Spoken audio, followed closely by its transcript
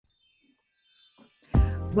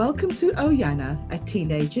Welcome to Oyana, a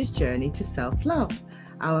teenager's journey to self-love.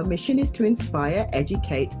 Our mission is to inspire,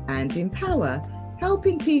 educate, and empower,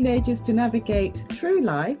 helping teenagers to navigate through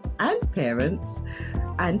life and parents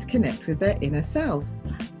and connect with their inner self.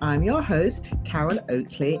 I'm your host, Carol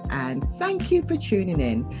Oakley, and thank you for tuning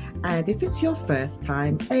in. And if it's your first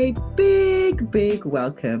time, a big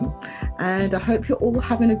welcome. And I hope you're all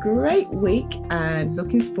having a great week and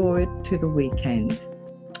looking forward to the weekend.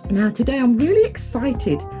 Now, today I'm really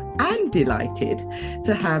excited and delighted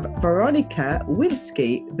to have Veronica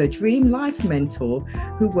Winsky, the Dream Life Mentor,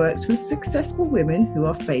 who works with successful women who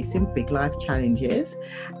are facing big life challenges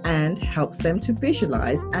and helps them to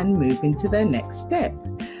visualize and move into their next step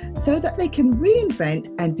so that they can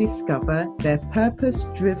reinvent and discover their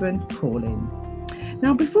purpose-driven calling.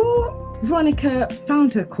 Now, before Veronica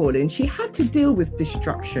found her calling, she had to deal with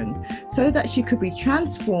destruction so that she could be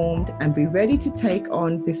transformed and be ready to take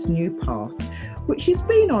on this new path, which she's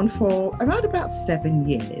been on for around about 7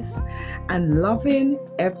 years and loving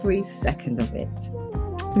every second of it.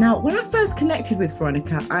 Now, when I first connected with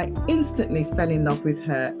Veronica, I instantly fell in love with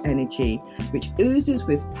her energy, which oozes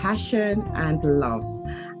with passion and love.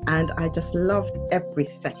 And I just loved every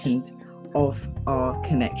second of our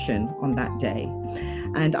connection on that day.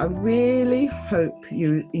 And I really hope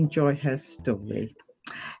you enjoy her story.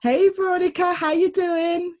 Hey, Veronica, how you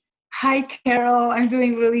doing? Hi, Carol. I'm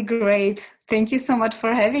doing really great. Thank you so much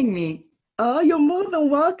for having me. Oh, you're more than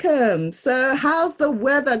welcome. So how's the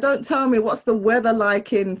weather? Don't tell me, what's the weather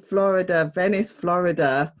like in Florida, Venice,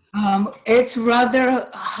 Florida? It's rather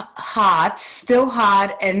hot,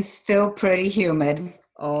 and still pretty humid.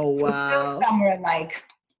 Oh, So still wow. summer-like.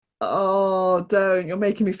 Oh, don't. You're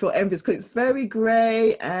making me feel envious because it's very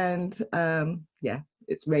grey and yeah,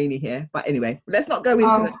 it's rainy here. But anyway, let's not go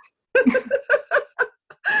into that.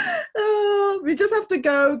 Oh, we just have to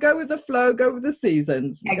go with the flow, go with the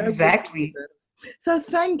seasons. Exactly. So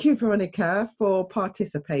thank you, Veronica, for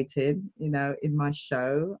participating, in my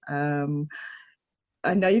show.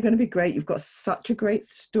 I know you're going to be great. You've got such a great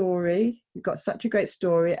story.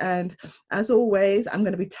 And as always, I'm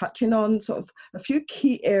going to be touching on sort of a few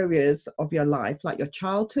key areas of your life, like your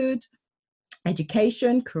childhood,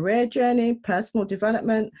 education, career journey, personal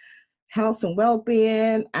development, health and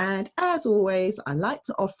well-being. And as always, I like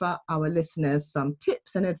to offer our listeners some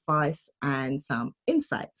tips and advice and some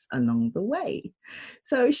insights along the way.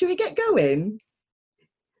 So should we get going?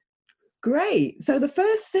 Great. So the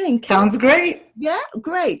first thing... Sounds great. Yeah,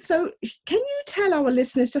 great. So can you tell our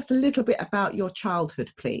listeners just a little bit about your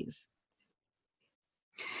childhood, please?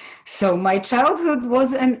 So my childhood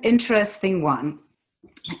was an interesting one.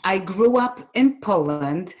 I grew up in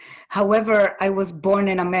Poland. However, I was born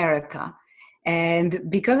in America. And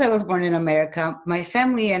because I was born in America, my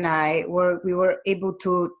family and we were able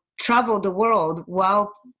to travel the world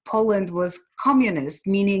while Poland was communist,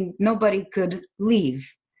 meaning nobody could leave.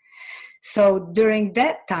 So during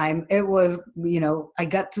that time, it was, I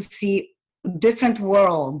got to see different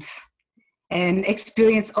worlds and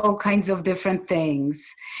experience all kinds of different things.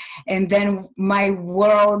 And then my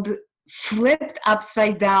world flipped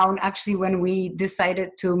upside down actually when we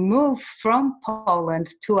decided to move from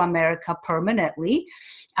Poland to America permanently.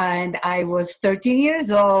 And I was 13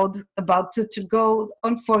 years old, about to go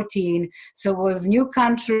on 14. So it was new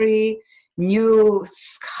country, new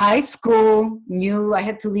high school, I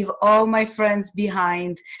had to leave all my friends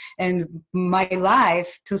behind and my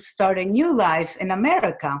life to start a new life in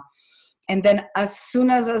America. And then as soon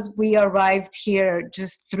as we arrived here,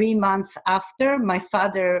 just 3 months after, my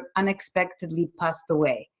father unexpectedly passed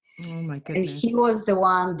away. Oh my goodness. And he was the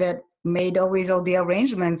one that made always all the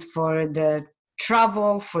arrangements for the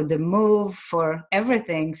travel, for the move, for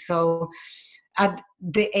everything. So at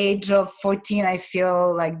the age of 14, I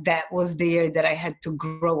feel like that was the year that I had to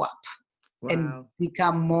grow up. Wow. And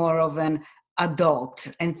become more of an adult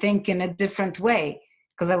and think in a different way,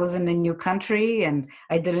 because I was in a new country and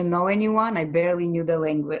I didn't know anyone. I barely knew the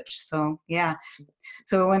language. So yeah.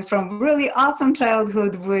 So it went from really awesome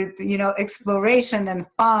childhood with, exploration and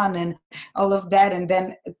fun and all of that, and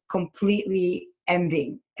then completely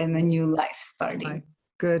ending and a new life starting.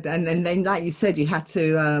 Good. And then, like you said, you had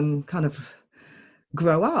to kind of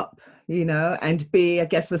grow up, and be, I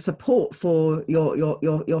guess, the support for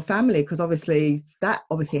your family, because obviously that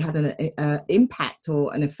had an impact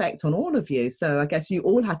or an effect on all of you. So I guess you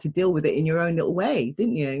all had to deal with it in your own little way,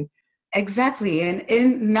 didn't you? Exactly.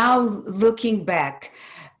 And now looking back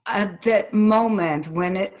at that moment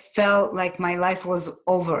when it felt like my life was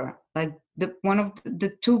over, like one of the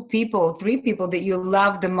three people that you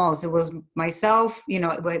love the most, it was myself,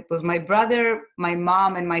 it was my brother, my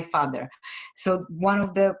mom, and my father. So one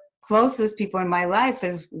of the closest people in my life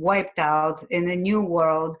is wiped out in a new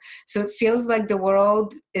world. So it feels like the world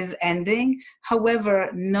is ending. However,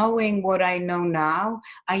 knowing what I know now,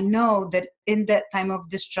 I know that in that time of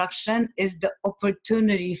destruction is the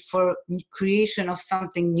opportunity for creation of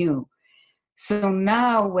something new. So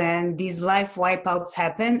now when these life wipeouts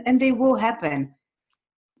happen, and they will happen,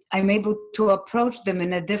 I'm able to approach them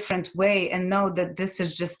in a different way and know that this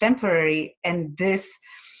is just temporary, and this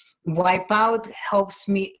wipeout helps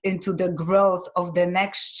me into the growth of the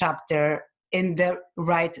next chapter in the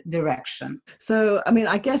right direction. So, I mean,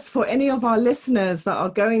 I guess for any of our listeners that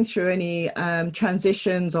are going through any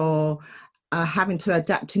transitions or having to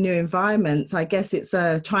adapt to new environments, I guess it's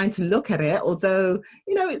trying to look at it, although,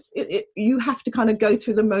 you know, you have to kind of go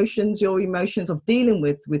through the motions, your emotions of dealing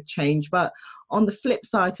with change. But on the flip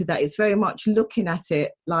side to that, it's very much looking at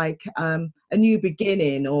it like a new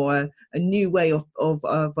beginning, or a new way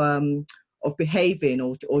of behaving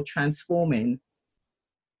or transforming.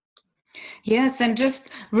 Yes, and just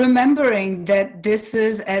remembering that this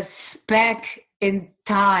is a speck in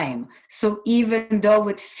time. So even though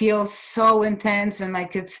it feels so intense and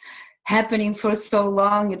like it's happening for so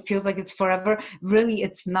long, it feels like it's forever, really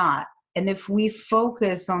it's not. And if we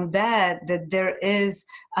focus on that there is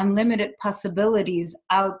unlimited possibilities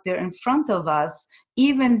out there in front of us,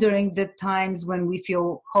 even during the times when we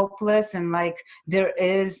feel hopeless and like there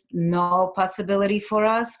is no possibility for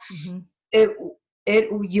us,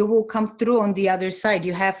 you will come through on the other side.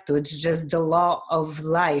 You have to. It's just the law of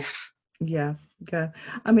life. Yeah.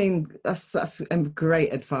 I mean, that's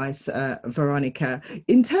great advice, Veronica.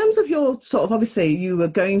 In terms of your sort of, obviously you were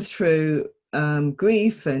going through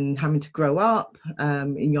grief and having to grow up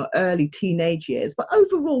in your early teenage years, but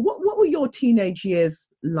overall, what were your teenage years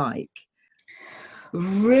like?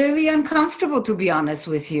 Really uncomfortable, to be honest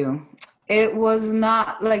with you. It was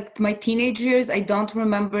not like my teenage years. I don't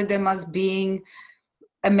remember them as being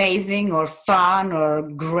amazing or fun or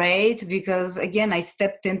great, because again, I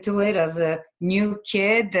stepped into it as a new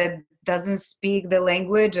kid that doesn't speak the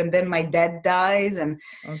language, and then my dad dies, and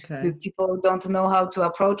people don't know how to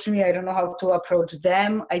approach me. I don't know how to approach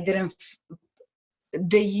them.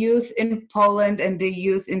 The youth in Poland and the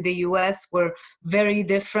youth in the US were very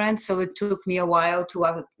different, so it took me a while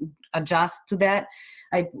to adjust to that.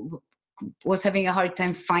 I was having a hard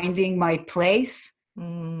time finding my place.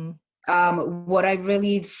 What I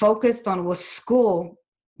really focused on was school,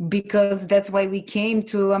 because that's why we came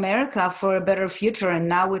to America, for a better future. And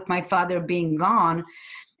now with my father being gone,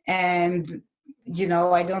 and you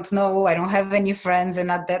know, I don't have any friends.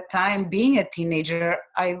 And at that time, being a teenager,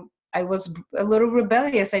 I was a little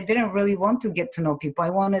rebellious. I didn't really want to get to know people. I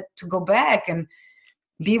wanted to go back and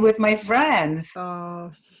be with my friends.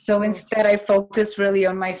 So instead I focused really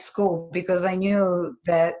on my school, because I knew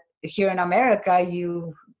that here in America,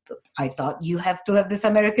 I thought you have to have this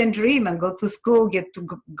American dream and go to school, get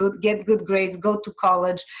good grades, go to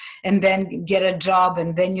college, and then get a job,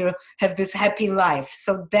 and then you have this happy life.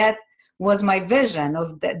 So that was my vision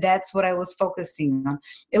of that. That's what I was focusing on.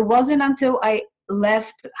 It wasn't until I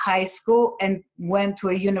left high school and went to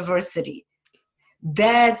a university,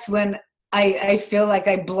 that's when I feel like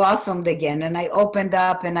I blossomed again, and I opened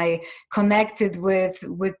up and I connected with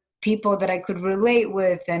people that I could relate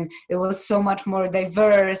with, and it was so much more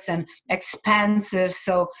diverse and expansive.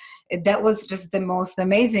 So that was just the most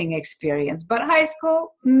amazing experience. But high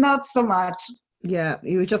school, not so much. Yeah,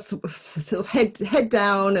 you were just sort of head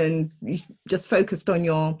down, and you just focused on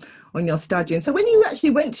your studying. So when you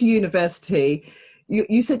actually went to university,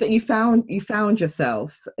 you said that you found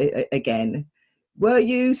yourself again. Were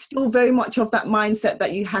you still very much of that mindset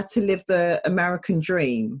that you had to live the American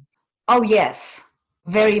dream? Oh yes,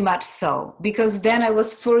 very much so, because then I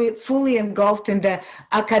was fully engulfed in the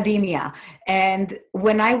academia. And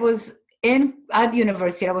when I was at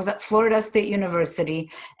university, I was at Florida State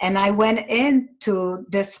University, and I went into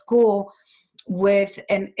the school with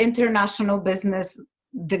an international business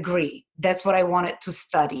degree. That's what I wanted to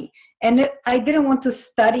study. And I didn't want to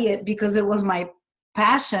study it because it was my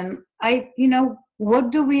passion.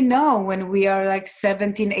 What do we know when we are like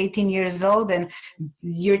 17, 18 years old and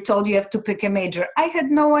you're told you have to pick a major? I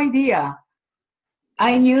had no idea.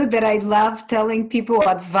 I knew that I loved telling people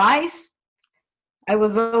advice. I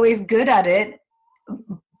was always good at it.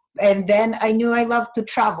 And then I knew I loved to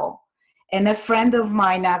travel. And a friend of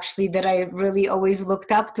mine, actually, that I really always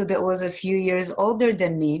looked up to, that was a few years older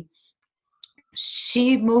than me,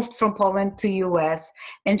 she moved from Poland to US,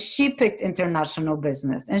 and she picked international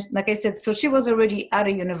business. And like I said, so she was already at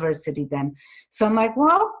a university then. So I'm like,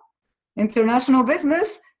 well, international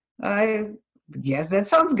business, I guess that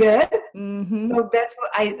sounds good. So that's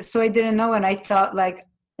what I didn't know. And I thought, like,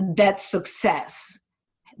 that success,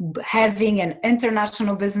 having an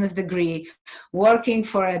international business degree, working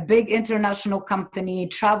for a big international company,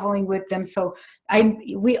 traveling with them. So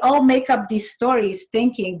we all make up these stories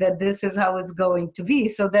thinking that this is how it's going to be.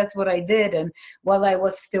 So that's what I did. And while I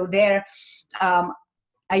was still there,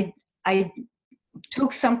 I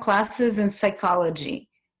took some classes in psychology.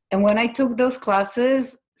 And when I took those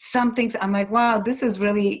classes, some things I'm like, wow, this is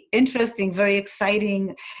really interesting, very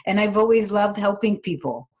exciting. And I've always loved helping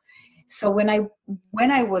people. So when I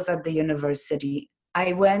was at the university,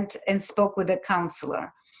 I went and spoke with a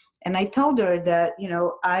counselor, and I told her that,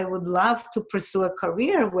 I would love to pursue a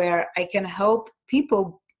career where I can help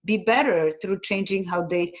people be better through changing how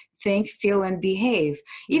they think, feel, and behave.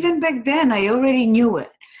 Even back then, I already knew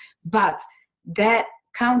it. But that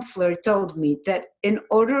counselor told me that in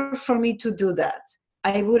order for me to do that,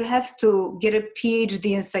 I would have to get a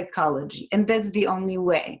PhD in psychology, and that's the only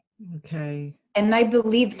way. Okay. And I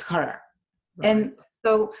believed her. Right. And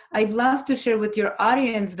so I'd love to share with your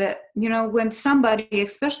audience that, when somebody,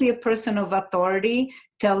 especially a person of authority,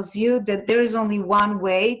 tells you that there is only one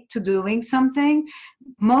way to doing something,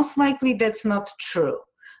 most likely that's not true.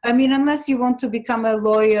 I mean, unless you want to become a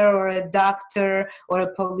lawyer or a doctor or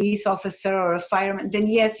a police officer or a fireman, then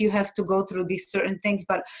yes, you have to go through these certain things.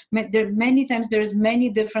 But there many times there's many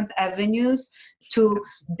different avenues to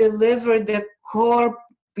deliver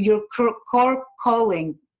your core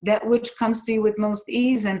calling, that which comes to you with most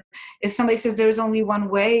ease. And if somebody says there's only one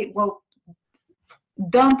way, well,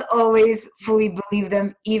 don't always fully believe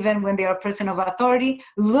them, even when they are a person of authority.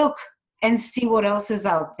 Look and see what else is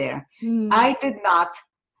out there. I did not.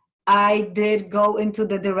 I did go into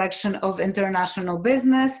the direction of international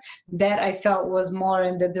business that I felt was more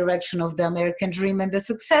in the direction of the American dream and the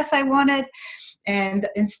success I wanted. And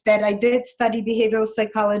instead I did study behavioral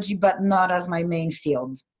psychology, but not as my main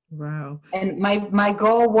field. Wow. And my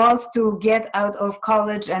goal was to get out of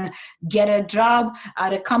college and get a job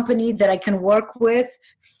at a company that I can work with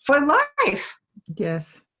for life.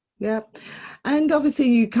 Yes. Yeah. And obviously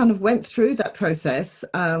you kind of went through that process,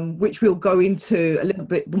 which we'll go into a little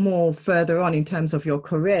bit more further on in terms of your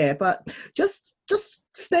career, but just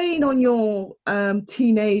staying on your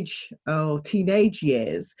teenage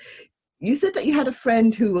years. You said that you had a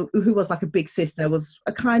friend who was like a big sister, was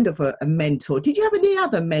a kind of a mentor. Did you have any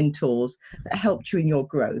other mentors that helped you in your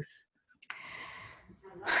growth?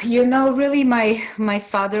 Really, my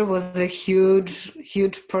father was a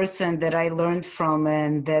huge person that I learned from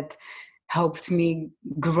and that helped me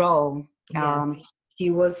grow. Yes.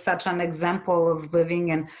 He was such an example of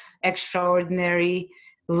living an extraordinary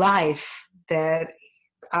life that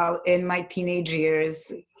in my teenage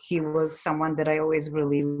years, he was someone that I always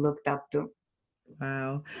really looked up to.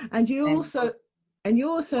 Wow. And you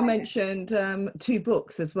also mentioned 2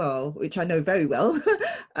 books as well, which I know very well.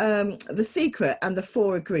 The Secret and The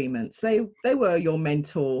 4 Agreements. They were your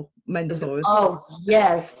mentors as well. Oh,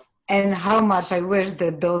 yes. And how much I wish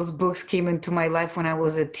that those books came into my life when I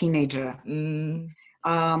was a teenager.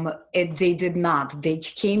 They did not. They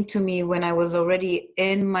came to me when I was already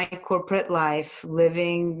in my corporate life,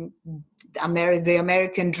 living the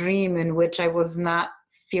American dream, in which I was not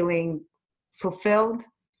feeling fulfilled.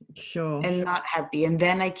 Sure. And not happy. And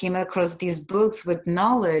then I came across these books with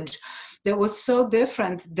knowledge that was so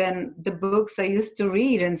different than the books I used to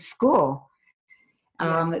read in school.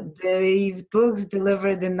 Yeah. These books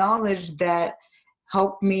deliver the knowledge that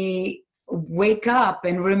helped me wake up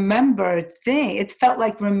and remember things. It felt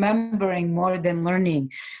like remembering more than learning.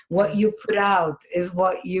 What you put out is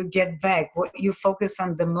what you get back. What you focus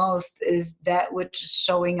on the most is that which is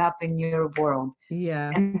showing up in your world.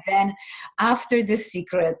 Yeah. And then after The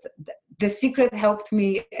Secret helped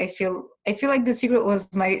me. I feel like The Secret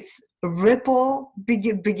was my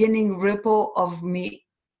beginning ripple of me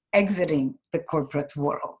exiting the corporate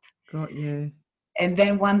world. Got you. And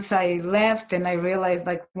then once I left and I realized,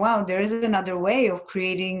 like, wow, there is another way of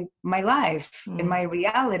creating my life and my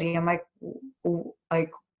reality. I'm like,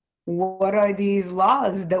 what are these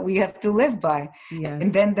laws that we have to live by? Yes.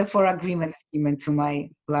 And then the 4 agreements came into my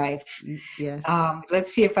life. Yes.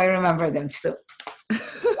 Let's see if I remember them still.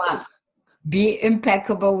 1, be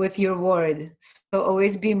impeccable with your word. So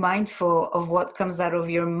always be mindful of what comes out of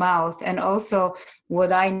your mouth. And also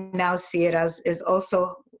what I now see it as is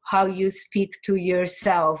also how you speak to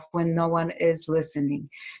yourself when no one is listening.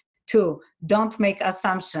 2, don't make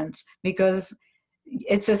assumptions, because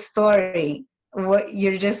it's a story.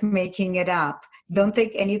 You're just making it up. Don't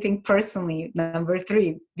take anything personally. Number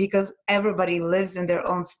 3, because everybody lives in their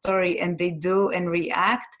own story and they do and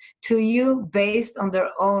react to you based on their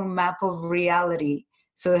own map of reality.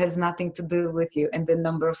 So it has nothing to do with you. And then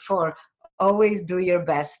number 4, always do your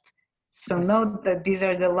best. So Yes. know that these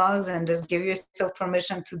are the laws, and just give yourself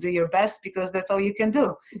permission to do your best, because that's all you can do.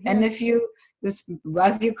 Yes. And if you,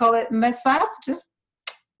 as you call it, mess up, just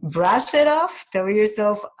brush it off, tell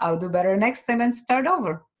yourself, I'll do better next time, and start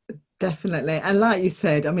over. Definitely. And like you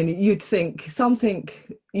said, I mean, you'd think something,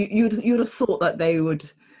 you'd have thought that they would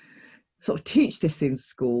sort of teach this in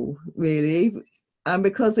school, really,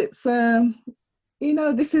 because it's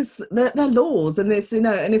this is they're laws, and this,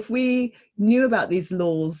 and if we knew about these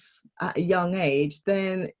laws at a young age,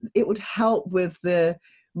 then it would help with the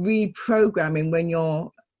reprogramming when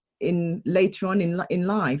you're later on in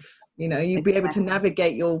life. You'd be able to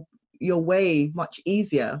navigate your way much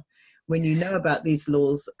easier when you know about these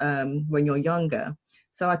laws when you're younger.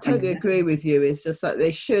 So I totally agree with you. It's just that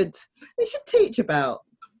they should teach about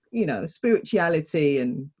spirituality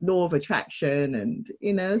and law of attraction, and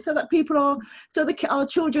so that our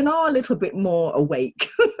children are a little bit more awake.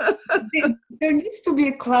 There needs to be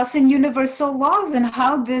a class in universal laws and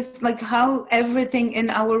how everything in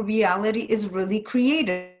our reality is really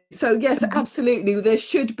created. So yes, absolutely, there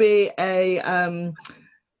should be a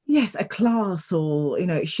class, or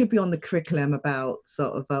it should be on the curriculum about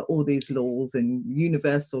sort of all these laws and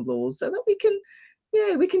universal laws, so that we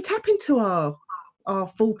can tap into our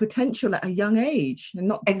full potential at a young age, and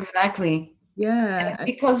not exactly. Yeah.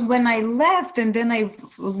 Because when I left, and then I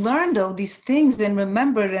learned all these things and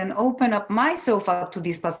remembered and opened up myself up to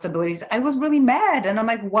these possibilities, I was really mad, and I'm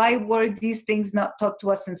like, why were these things not taught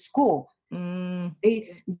to us in school?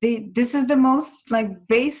 This is the most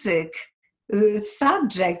basic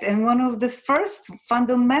subject, and one of the first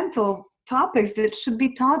fundamental topics that should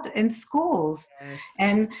be taught in schools.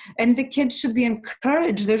 Yes. And the kids should be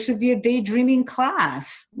encouraged. There should be a daydreaming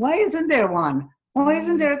class. Why isn't there one? Why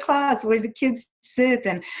isn't there a class where the kids sit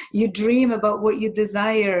and you dream about what you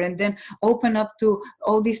desire, and then open up to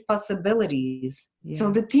all these possibilities? Yeah.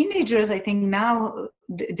 So the teenagers, I think now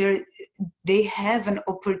they have an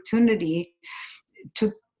opportunity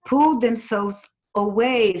to pull themselves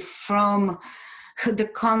away from the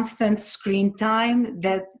constant screen time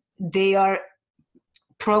that they are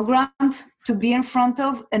programmed to be in front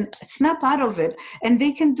of, and snap out of it. And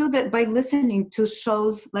they can do that by listening to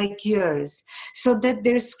shows like yours, so that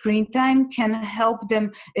their screen time can help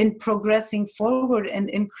them in progressing forward and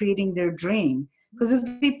in creating their dream. Because if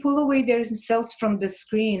they pull away themselves from the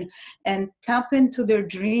screen and tap into their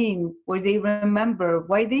dream, where they remember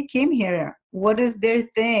why they came here, what is their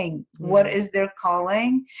thing, what is their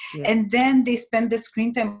calling, and then they spend the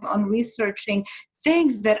screen time on researching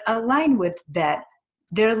things that align with that,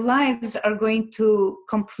 their lives are going to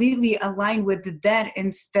completely align with that,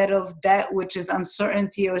 instead of that which is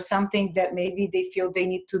uncertainty, or something that maybe they feel they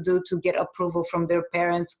need to do to get approval from their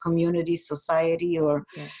parents, community, society, or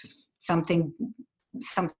something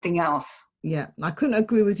else. Yeah, I couldn't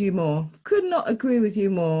agree with you more. Could not agree with you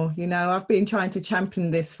more. I've been trying to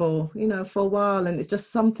champion this for a while, and it's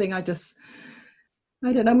just something I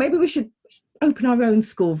don't know, maybe we should open our own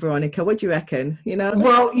school, Veronica. What do you reckon?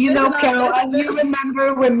 Well, Carol, you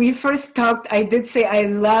remember when we first talked, I did say I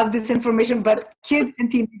love this information, but kids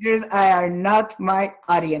and teenagers are not my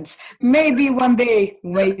audience. Maybe one day,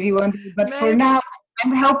 but for now,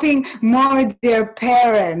 I'm helping more their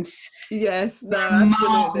parents. Yes, no,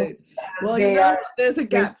 absolutely. Well, there's a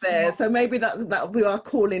gap there, so maybe that'll be our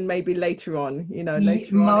calling, maybe later on.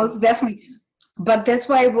 Most definitely. But that's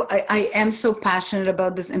why I am so passionate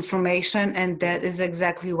about this information, and that is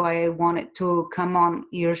exactly why I wanted to come on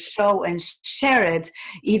your show and share it,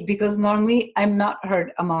 because normally I'm not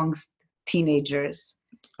heard amongst teenagers.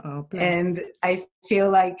 Oh, bless. And I feel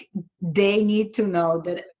like they need to know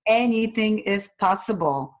that anything is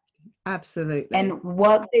possible. Absolutely. And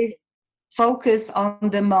what they focus on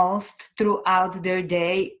the most throughout their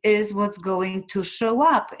day is what's going to show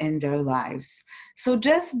up in their lives. So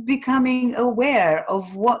just becoming aware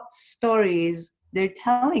of what stories they're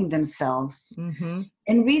telling themselves,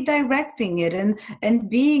 and redirecting it, and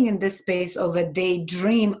being in the space of a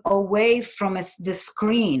daydream away from the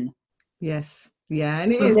screen. Yes. Yeah,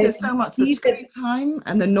 and there's so much the screen time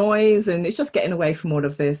and the noise, and it's just getting away from all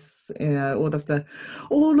of this, all of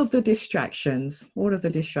the distractions.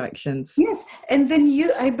 Yes, and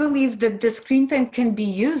then I believe that the screen time can be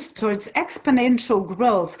used towards exponential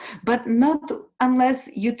growth, but not unless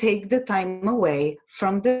you take the time away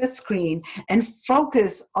from the screen and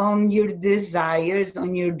focus on your desires,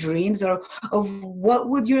 on your dreams, or of what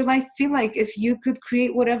would your life feel like if you could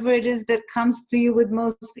create whatever it is that comes to you with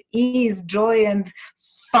most ease, joy, and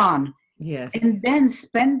fun. Yes. And then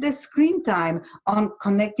spend the screen time on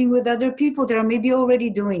connecting with other people that are maybe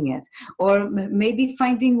already doing it, or maybe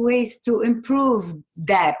finding ways to improve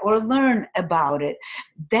that or learn about it.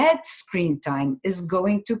 That screen time is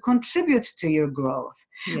going to contribute to your growth.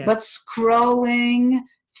 Yes. But scrolling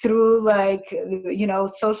through, like,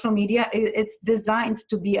 social media, it's designed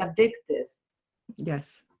to be addictive.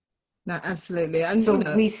 Yes. No, absolutely. And so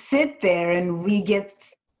we sit there and we get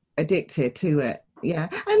addicted to it. Yeah.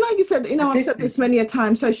 And like you said, I've said this many a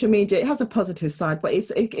time, social media, it has a positive side, but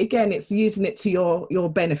it's using it to your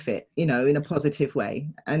benefit, in a positive way.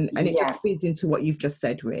 And it just feeds into what you've just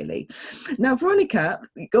said, really. Now, Veronica,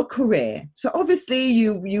 your career. So obviously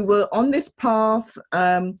you were on this path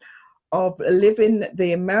of living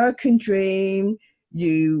the American dream.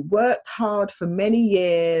 You worked hard for many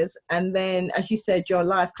years, and then, as you said, your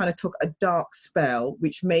life kind of took a dark spell,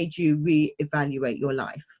 which made you reevaluate your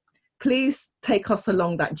life. Please take us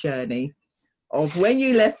along that journey of when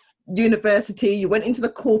you left university, you went into the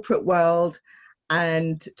corporate world,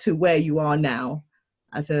 and to where you are now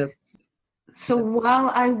So while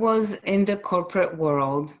I was in the corporate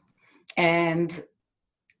world, and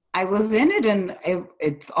I was in it, and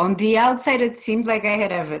on the outside, it seemed like I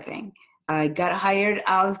had everything. I got hired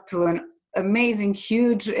out to an amazing,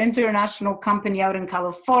 huge international company out in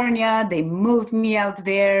California. They moved me out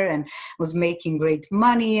there and was making great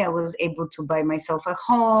money. I was able to buy myself a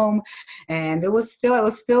home, and I was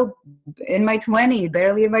still in my 20s,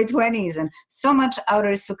 barely in my 20s, and so much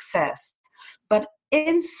outer success. But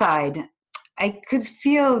inside, I could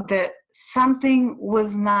feel that something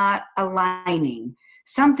was not aligning.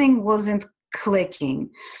 Something wasn't clicking.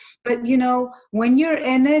 But when you're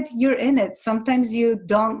in it, you're in it. Sometimes you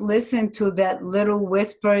don't listen to that little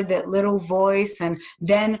whisper, that little voice. And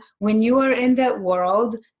then when you are in that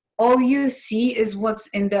world, all you see is what's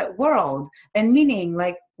in that world. And meaning,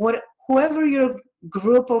 like, whoever your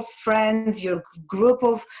group of friends, your group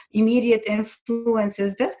of immediate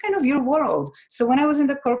influences, that's kind of your world. So when I was in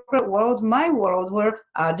the corporate world, my world were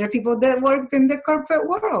other people that worked in the corporate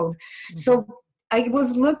world. Mm-hmm. So I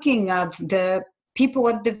was looking at the people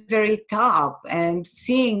at the very top and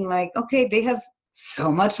seeing, like, okay, they have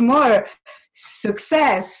so much more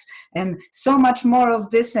success and so much more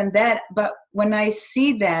of this and that. But when I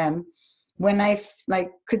see them, when I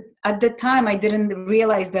could, at the time, I didn't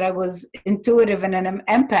realize that I was intuitive and an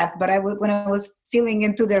empath, but when I was feeling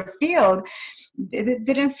into their field, it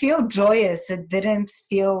didn't feel joyous. It didn't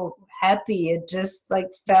feel happy. It just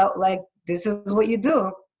felt like, this is what you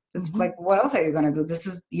do. It's like, what else are you going to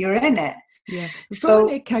do? You're in it. Yeah. So,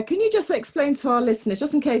 Veronica, can you just explain to our listeners,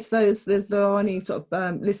 just in case there are any sort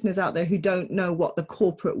of listeners out there who don't know what the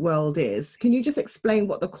corporate world is, can you just explain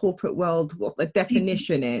what the corporate world, what the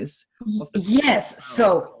definition is? Yes.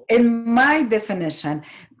 So in my definition,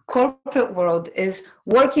 corporate world is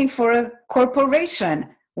working for a corporation,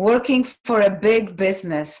 working for a big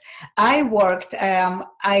business. I worked,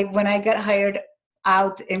 when I got hired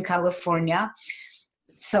out in California.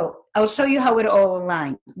 So I'll show you how it all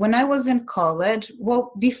aligned. When I was in college,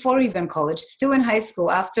 well, before even college, still in high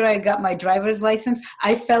school, after I got my driver's license,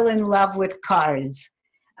 I fell in love with cars.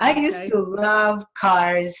 I used to love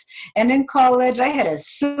cars. And in college, I had a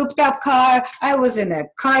souped up car. I was in a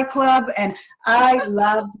car club, and I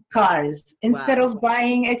loved cars. Instead of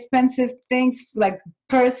buying expensive things like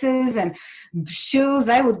purses and shoes,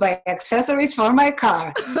 I would buy accessories for my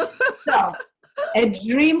car. So a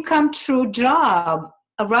dream come true job.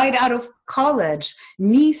 Right out of college,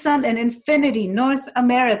 Nissan and Infiniti North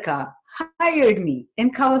America hired me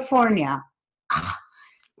in California.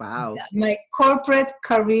 Wow. My corporate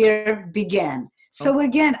career began. So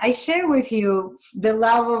again, I share with you the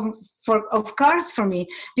love of cars for me,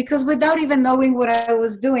 because without even knowing what I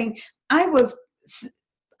was doing, I was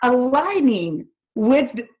aligning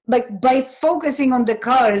with, by focusing on the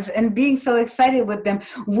cars and being so excited with them,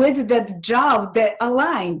 with that job that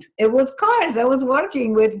aligned. It was cars. I was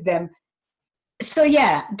working with them. So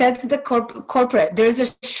yeah, that's the corporate. There's a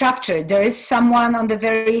structure. There is someone on the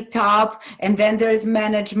very top, and then there is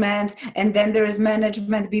management, and then there is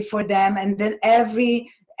management before them, and then every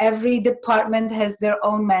department has their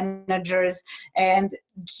own managers, and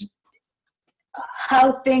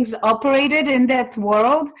how things operated in that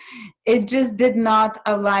world, it just did not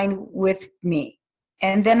align with me.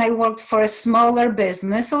 And then I worked for a smaller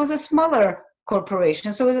business. So it was a smaller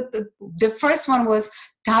corporation. So the first one was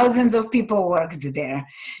thousands of people worked there.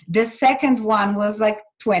 The second one was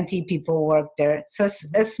 20 people worked there. So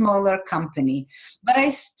a smaller company. But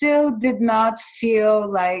I still did not feel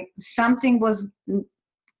like something was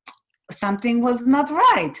not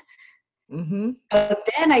right. Mm-hmm. But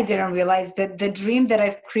then I didn't realize that the dream that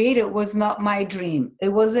I've created was not my dream. It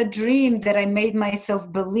was a dream that I made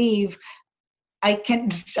myself believe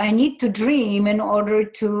I need to dream in order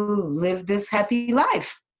to live this happy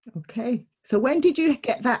life. Okay. So when did you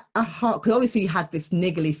get that aha? Because obviously you had this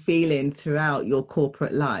niggly feeling throughout your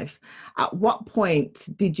corporate life. At what point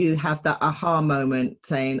did you have that aha moment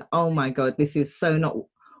saying, oh my God, this is so not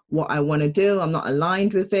what I want to do. I'm not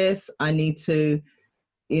aligned with this. I need to,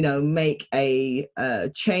 make a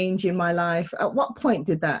change in my life. At what point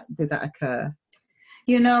did that occur?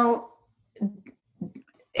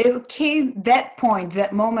 It came,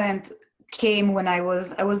 that moment came when I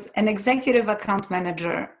was an executive account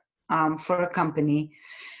manager for a company,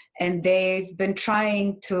 and they've been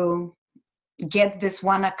trying to get this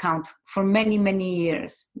one account for many, many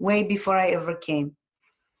years, way before I ever came.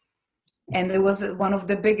 And it was one of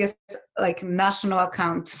the biggest national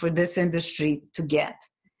accounts for this industry to get.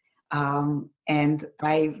 And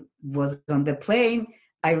I was on the plane,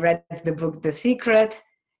 I read the book, The Secret,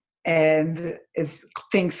 and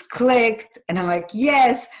things clicked, and I'm like,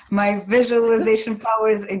 yes, my visualization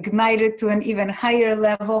powers ignited to an even higher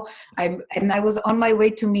level. I was on my way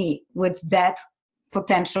to meet with that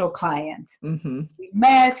potential client. Mm-hmm. We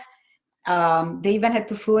met. They even had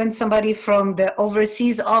to flew in somebody from the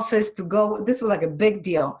overseas office to go. This was like a big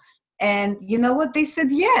deal. And you know what? They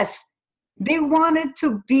said yes. They wanted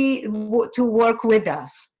to work with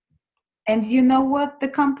us. And you know what? The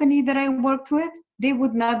company that I worked with, they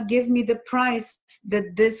would not give me the price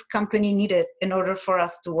that this company needed in order for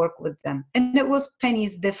us to work with them. And it was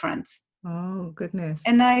pennies difference. Oh, goodness.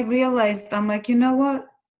 And I realized, I'm like, you know what?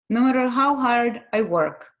 No matter how hard I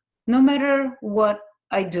work, no matter what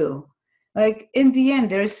I do, in the end,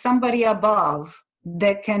 there is somebody above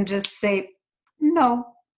that can just say no.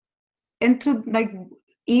 And to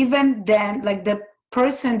even then, the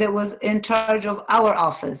person that was in charge of our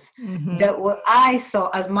office, mm-hmm. that what I saw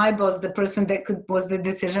as my boss, the person that was the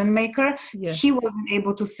decision maker, yes. He wasn't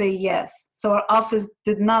able to say yes. So our office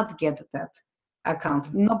did not get that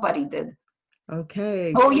account. Nobody did.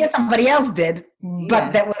 Okay. Oh yeah, somebody else did, but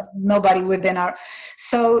yes. That was nobody within our.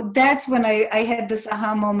 So that's when I had this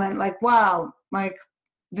aha moment, wow,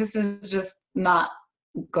 this is just not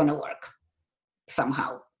gonna work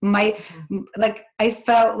somehow. I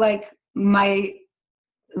felt like my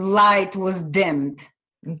light was dimmed.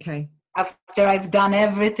 Okay. After I've done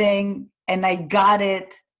everything and I got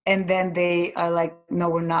it, and then they are like, no,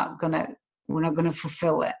 we're not gonna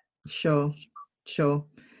fulfill it. Sure.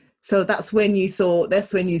 So that's when you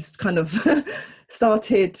kind of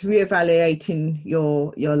started reevaluating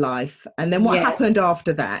your life. And then what Yes. happened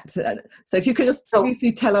after that? So if you could just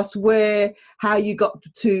briefly tell us how you got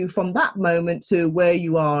to from that moment to where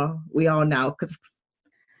we are now.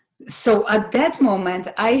 So at that moment,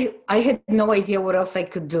 I had no idea what else I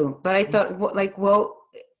could do, but I thought,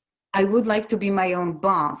 I would like to be my own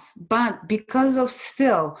boss. But because of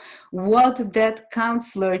still what that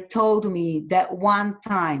counselor told me that one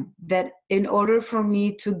time, that in order for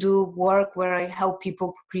me to do work where I help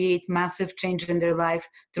people create massive change in their life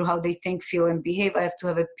through how they think, feel, and behave, I have to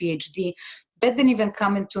have a PhD. That didn't even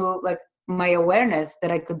come into my awareness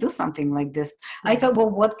that I could do something like this. I thought, well,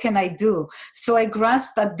 what can I do? So I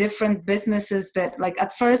grasped at different businesses that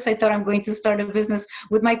at first I thought I'm going to start a business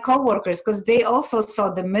with my coworkers, because they also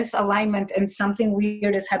saw the misalignment and something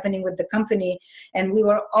weird is happening with the company. And we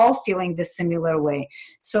were all feeling the similar way.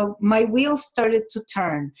 So my wheels started to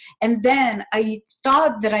turn. And then I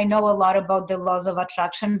thought that I know a lot about the laws of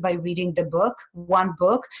attraction by reading one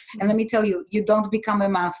book. And let me tell you, you don't become a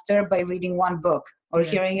master by reading one book or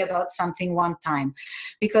hearing about something one time.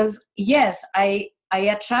 Because yes, I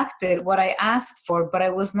attracted what I asked for, but I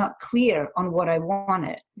was not clear on what I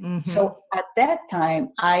wanted. Mm-hmm. So at that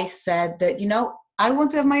time, I said that, I want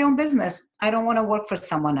to have my own business. I don't want to work for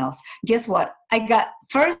someone else. Guess what? I got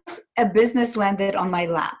first a business landed on my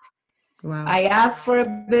lap. Wow. I asked for a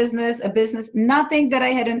business, nothing that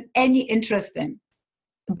I had any interest in.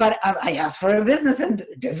 But I asked for a business, and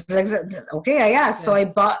this is okay. I asked, yes. So I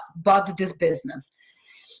bought this business,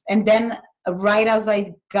 and then right as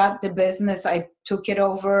I got the business, I took it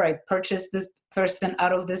over. I purchased this person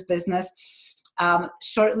out of this business.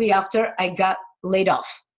 Shortly after, I got laid off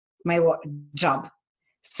my job.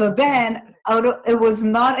 So then, it was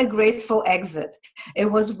not a graceful exit. It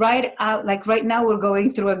was right out, right now we're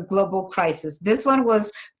going through a global crisis. This one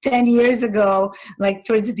was 10 years ago,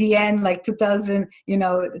 towards the end,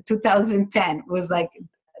 2010 was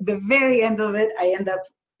the very end of it. I end up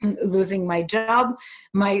losing my job.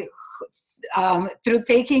 Through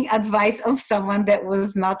taking advice of someone that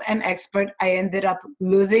was not an expert, I ended up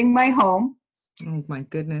losing my home. Oh my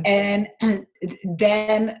goodness. And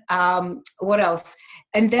then what else?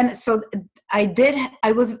 And then so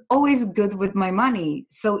I was always good with my money.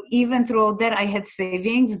 So even through all that, I had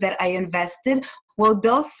savings that I invested. Well,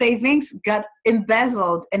 those savings got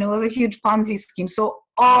embezzled, and it was a huge Ponzi scheme. So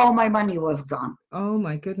all my money was gone. Oh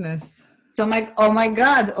my goodness. So I'm like, oh my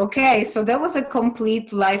God, okay. So that was a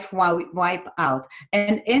complete life wipe out.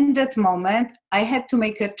 And in that moment, I had to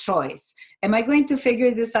make a choice. Am I going to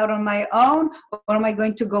figure this out on my own, or am I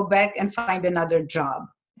going to go back and find another job?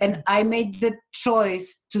 And I made the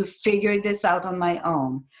choice to figure this out on my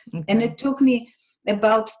own. Okay. And it took me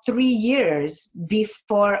about 3 years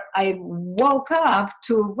before I woke up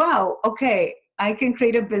to, wow, okay, I can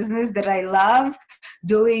create a business that I love,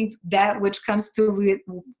 doing that which comes to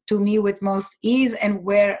me with most ease, and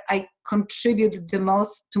where I contribute the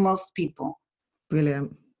most to most people.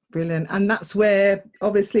 Brilliant. Brilliant. And that's where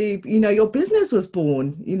obviously, your business was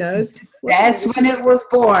born, That's when it was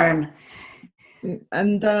born.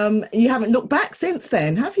 And you haven't looked back since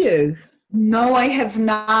then, have you? No, I have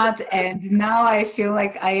not. And now I feel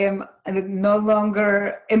like I am no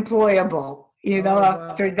longer employable,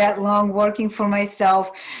 after that long working for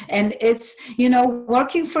myself. And it's,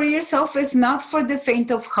 working for yourself is not for the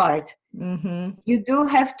faint of heart. Mm-hmm. You do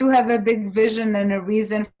have to have a big vision and a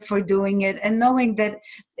reason for doing it, and knowing that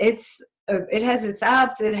it has its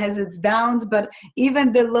ups, it has its downs, but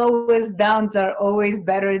even the lowest downs are always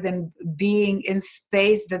better than being in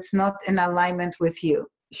space that's not in alignment with you.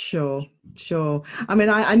 Sure. I mean,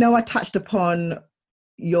 I know I touched upon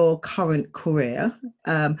your current career,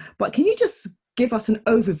 but can you just give us an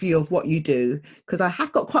overview of what you do? Because I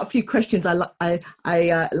have got quite a few questions I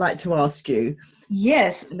like to ask you.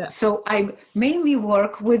 Yes. So I mainly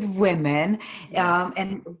work with women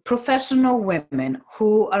and professional women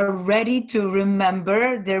who are ready to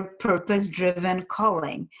remember their purpose-driven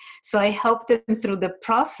calling. So I help them through the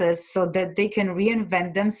process so that they can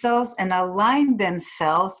reinvent themselves and align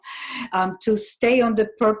themselves to stay on the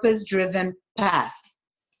purpose-driven path.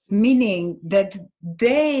 Meaning that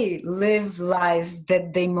they live lives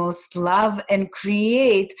that they most love and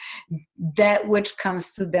create that which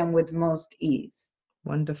comes to them with most ease.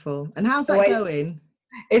 Wonderful. And how's that going?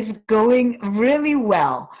 It's going really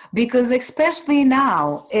well, because especially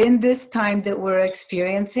now in this time that we're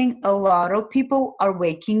experiencing, a lot of people are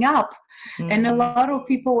waking up. Mm-hmm. And a lot of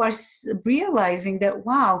people are realizing that,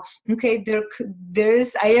 wow, okay,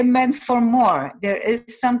 I am meant for more. There is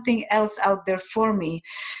something else out there for me.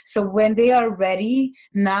 So when they are ready,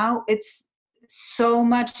 now it's so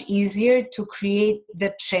much easier to create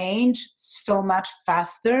the change so much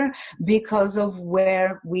faster because of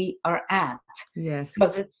where we are at. Yes.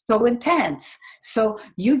 Because it's so intense. So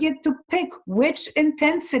you get to pick which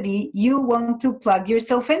intensity you want to plug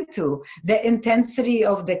yourself into. The intensity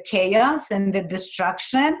of the chaos and the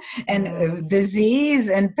destruction and disease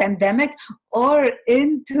and pandemic, or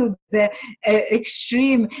into the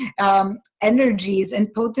extreme energies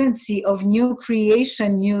and potency of new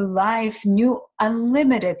creation, new life, new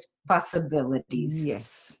unlimited possibilities.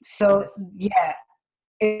 Yes. So yeah,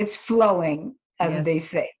 it's flowing, as they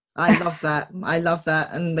say. I love that.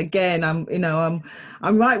 And again,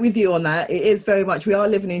 I'm right with you on that. It is very much, we are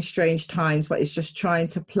living in strange times, but it's just trying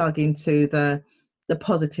to plug into the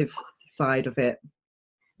positive side of it.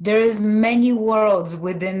 There is many worlds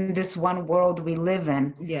within this one world we live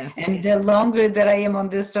in. Yes. And the longer that I am on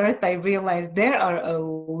this earth, I realize there are a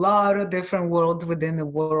lot of different worlds within the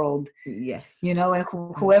world. Yes. And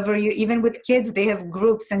whoever even with kids, they have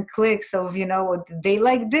groups and cliques of, they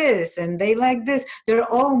like this and they like this.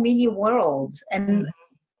 They're all mini worlds, and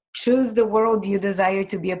choose the world you desire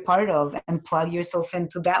to be a part of and plug yourself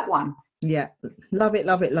into that one. Yeah. Love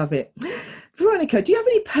it. Veronica, do you have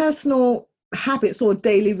any personal habits or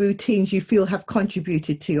daily routines you feel have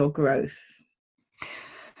contributed to your growth?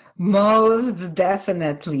 Most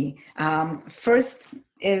definitely. First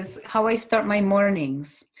is how I start my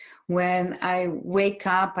mornings. When I wake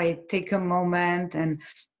up, I take a moment and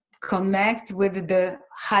connect with the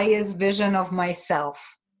highest vision of myself.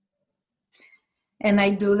 And I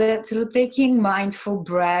do that through taking mindful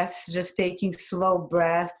breaths, just taking slow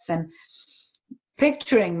breaths and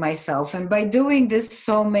picturing myself. And by doing this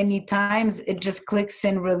so many times, it just clicks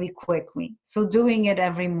in really quickly. So doing it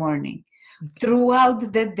every morning.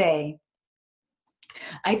 Throughout the day,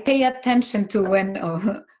 I pay attention to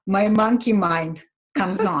when my monkey mind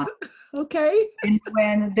comes on. Okay. And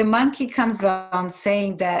when the monkey comes on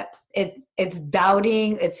saying that it's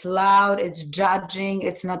doubting, it's loud, it's judging,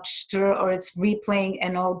 it's not sure, or it's replaying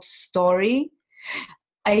an old story,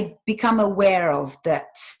 I become aware of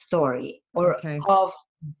that story or of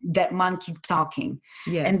that monkey talking.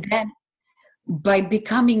 Yes. And then by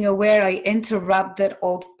becoming aware, I interrupt that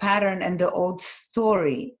old pattern and the old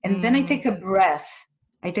story. And then I take a breath.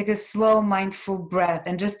 I take a slow, mindful breath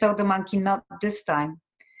and just tell the monkey, not this time.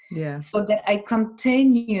 Yeah. So that I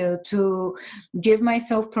continue to give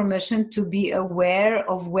myself permission to be aware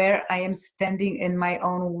of where I am standing in my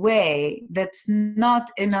own way that's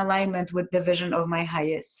not in alignment with the vision of my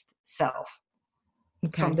highest self.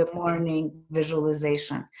 Okay. From the morning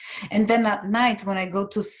visualization. And then at night when I go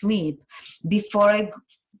to sleep, when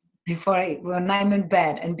I'm in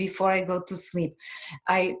bed and before I go to sleep,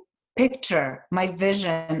 I picture my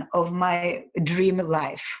vision of my dream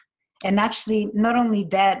life. And actually, not only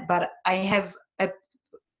that, but I have a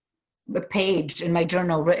page in my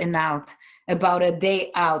journal written out about a day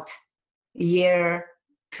out, year,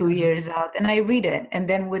 2 years out, and I read it. And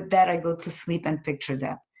then with that, I go to sleep and picture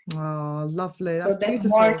that. Oh, lovely. That's So that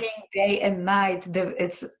beautiful. morning, day, and night,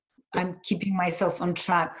 I'm keeping myself on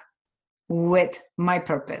track with my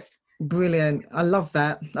purpose. Brilliant. I love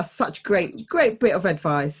that. That's such great bit of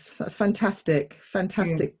advice. That's fantastic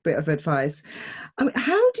bit of advice. I mean,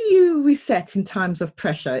 how do you reset in times of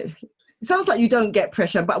pressure? It sounds like you don't get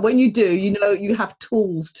pressure, but when you do, you have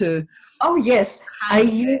tools to. Oh yes, I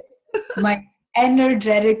use my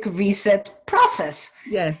energetic reset process.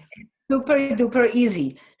 Yes. Super duper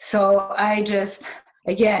easy. So I just,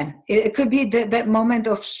 again, it could be that moment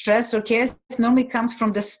of stress or chaos normally comes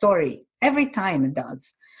from the story. Every time it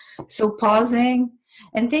does. So pausing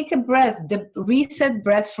and take a breath. The reset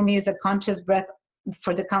breath for me is a conscious breath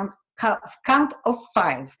for the count of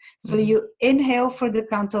 5. So you inhale for the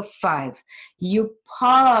count of 5. You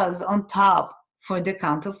pause on top for the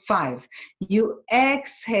count of 5. You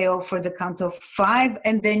exhale for the count of 5,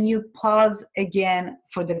 and then you pause again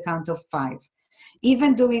for the count of 5.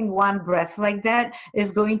 Even doing one breath like that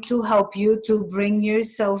is going to help you to bring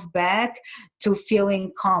yourself back to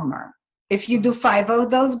feeling calmer. If you do 5 of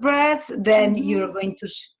those breaths, then you're going to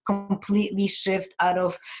completely shift out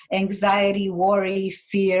of anxiety, worry,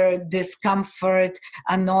 fear, discomfort,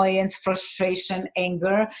 annoyance, frustration,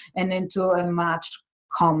 anger, and into a much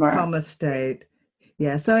calmer state.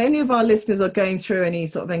 Yeah. So any of our listeners are going through any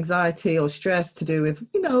sort of anxiety or stress to do with,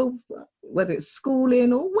 whether it's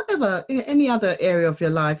schooling or whatever, any other area of your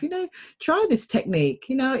life, try this technique.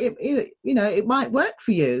 It might work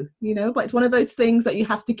for you, but it's one of those things that you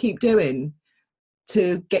have to keep doing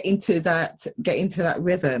to get into that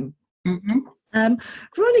rhythm.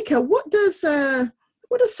 Veronica, what does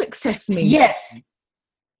success mean? Yes.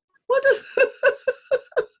 What does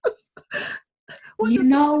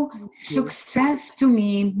success to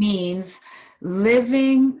me means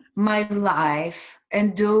living my life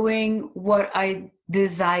and doing what I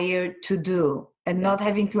desire to do and not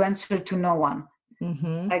having to answer to no one.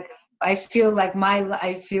 Like I feel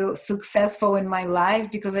I feel successful in my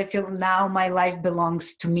life because I feel now my life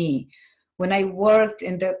belongs to me. When I worked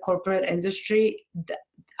in the corporate industry,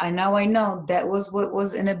 I know that was what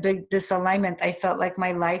was in a big disalignment. I felt like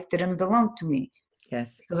my life didn't belong to me.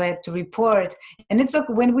 Yes. Because I had to report. And it's like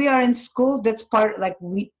when we are in school, that's part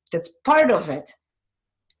of it.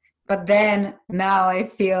 But then now I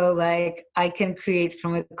feel like I can create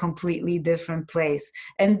from a completely different place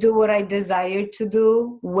and do what I desire to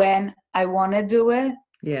do when I want to do it.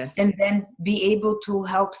 Yes. And then be able to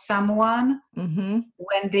help someone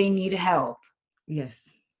when they need help. Yes.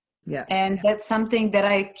 Yeah. And that's something that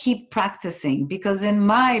I keep practicing because in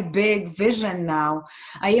my big vision now,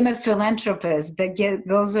 I am a philanthropist that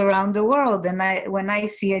goes around the world. And when I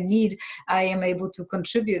see a need, I am able to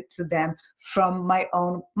contribute to them from my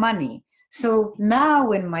own money. So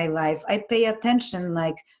now in my life, I pay attention,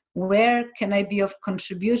 like, where can I be of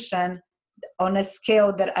contribution on a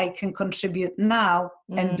scale that I can contribute now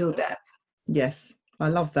and do that. Yes. I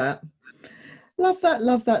love that. Love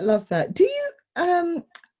that. Do you,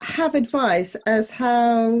 have advice as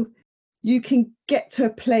how you can get to a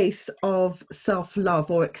place of self-love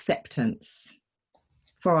or acceptance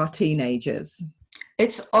for our teenagers?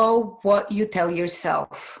 It's all what you tell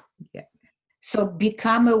yourself. Yeah. So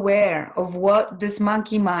become aware of what this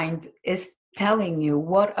monkey mind is telling you.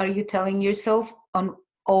 What are you telling yourself on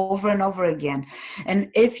over and over again? And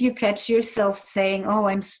if you catch yourself saying, oh,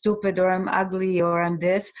 I'm stupid or I'm ugly or I'm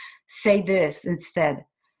this, say this instead.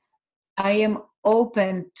 I am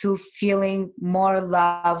open to feeling more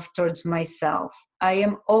love towards myself. I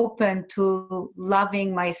am open to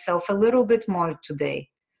loving myself a little bit more today.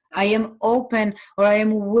 I am open, or I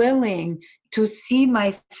am willing to see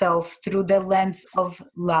myself through the lens of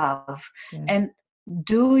love. Yeah. And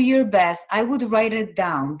do your best. I would write it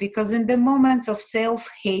down, because in the moments of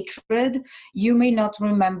self-hatred, you may not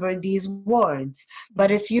remember these words.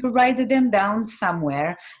 But if you write them down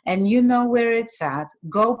somewhere and you know where it's at,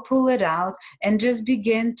 go pull it out and just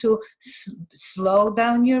begin to slow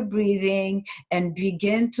down your breathing and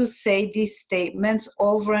begin to say these statements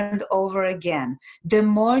over and over again. The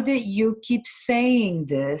more that you keep saying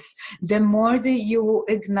this, the more that you will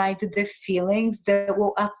ignite the feelings that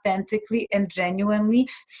will authentically and genuinely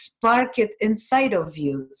spark it inside of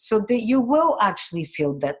you, so that you will actually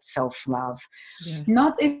feel that self-love. Yes.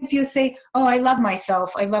 Not if you say, oh, I love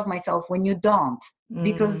myself, when you don't,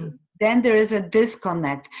 because then there is a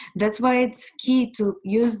disconnect. That's why it's key to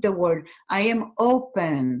use the word, I am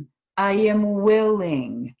open, I am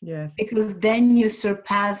willing. Yes. Because then you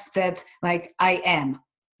surpass that, like, I am,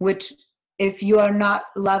 which if you are not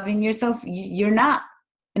loving yourself, you're not,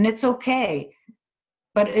 and it's okay.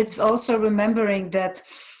 But it's also remembering that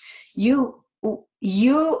you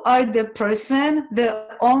are the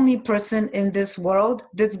only person in this world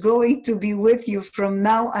that's going to be with you from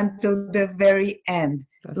now until the very end.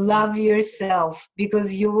 Love yourself,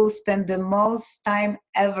 because you will spend the most time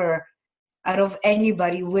ever out of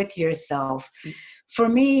anybody with yourself. For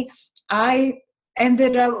me, I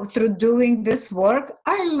ended up, through doing this work,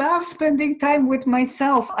 I love spending time with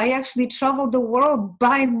myself. I actually travel the world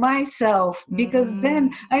by myself, because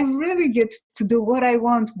then I really get to do what I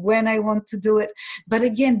want when I want to do it. But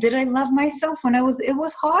again, did I love myself when it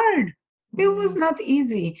was hard? It was not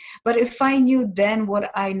easy. But if I knew then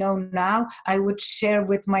what I know now, I would share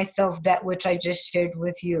with myself that which I just shared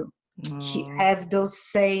with you. Have those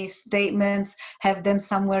statements, have them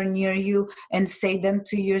somewhere near you, and say them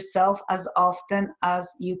to yourself as often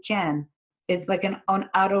as you can. It's like an on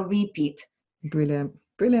auto repeat. Brilliant.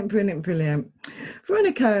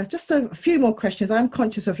 Veronica, just a few more questions. I'm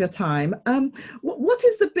conscious of your time. What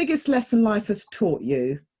is the biggest lesson life has taught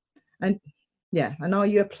you? And are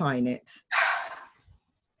you applying it?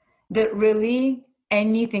 That really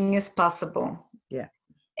anything is possible. Yeah.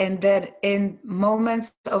 And that in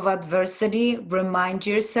moments of adversity, remind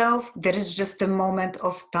yourself that it's just a moment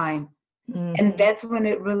of time. And that's when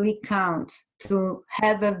it really counts, to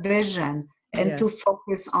have a vision and to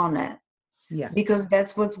focus on it. Yeah. Because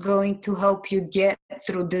that's what's going to help you get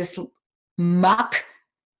through this muck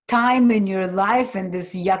time in your life and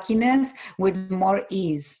this yuckiness with more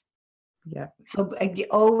ease. Yeah. So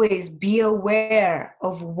always be aware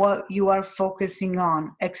of what you are focusing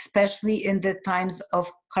on, especially in the times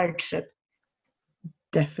of hardship.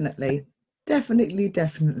 Definitely.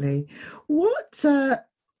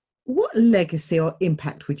 What legacy or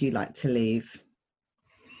impact would you like to leave?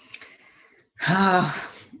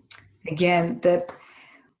 Again, that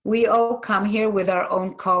we all come here with our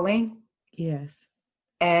own calling. Yes.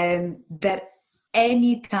 And that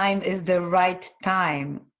any time is the right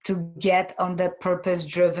time to get on the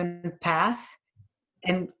purpose-driven path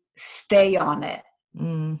and stay on it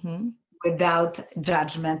without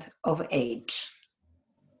judgment of age.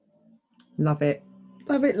 Love it.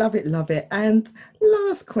 And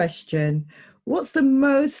last question, what's the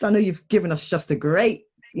most, I know you've given us just a great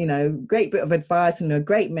bit of advice and a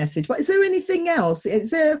great message, but is there anything else?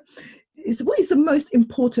 What is the most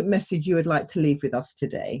important message you would like to leave with us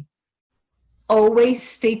today? Always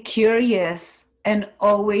stay curious and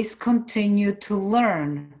always continue to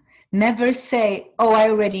learn. Never say, oh, I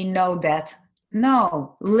already know that.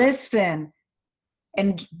 No, listen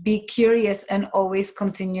and be curious and always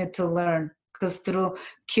continue to learn. Because through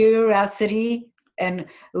curiosity and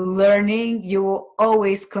learning, you will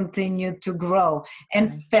always continue to grow.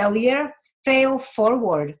 And fail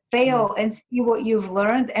forward, and see what you've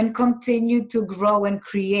learned and continue to grow and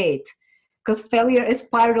create. Because failure is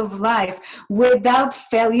part of life. Without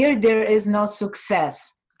failure, there is no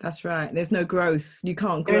success. That's right. There's no growth. You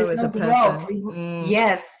can't grow as a person.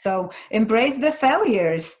 Yes. So embrace the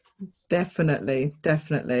failures. Definitely.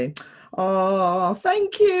 Oh,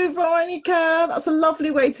 thank you, Veronica. That's a lovely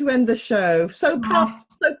way to end the show. So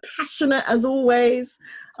passionate as always.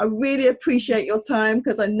 I really appreciate your time,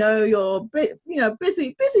 because I know you're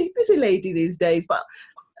busy lady these days, but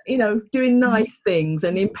doing nice things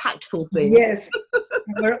and impactful things. Yes.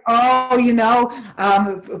 We're all,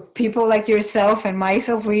 people like yourself and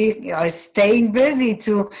myself, we are staying busy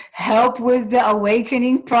to help with the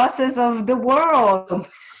awakening process of the world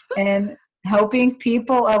and helping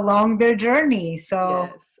people along their journey. So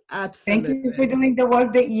yes, absolutely. Thank you for doing the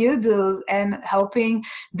work that you do and helping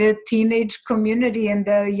the teenage community and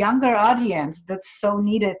the younger audience that's so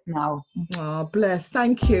needed now. Oh, bless.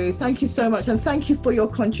 Thank you so much, and thank you for your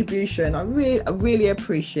contribution. I really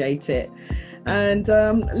appreciate it. And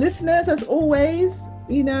listeners, as always,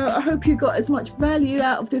 you know, I hope you got as much value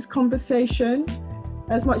out of this conversation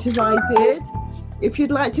as much as I did. If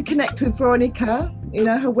you'd like to connect with Veronica, you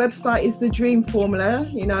know, her website is The Dream Formula.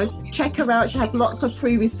 You know, check her out. She has lots of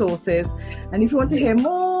free resources. And if you want to hear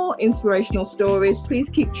more inspirational stories, please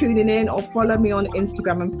keep tuning in or follow me on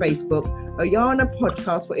Instagram and Facebook, Oyana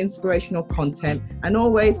Podcast, for inspirational content. And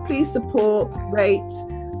always, please support, rate,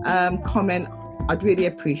 comment. I'd really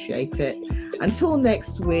appreciate it. Until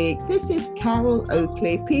next week, this is Carol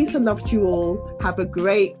Oakley. Peace and love to you all. Have a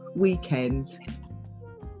great weekend.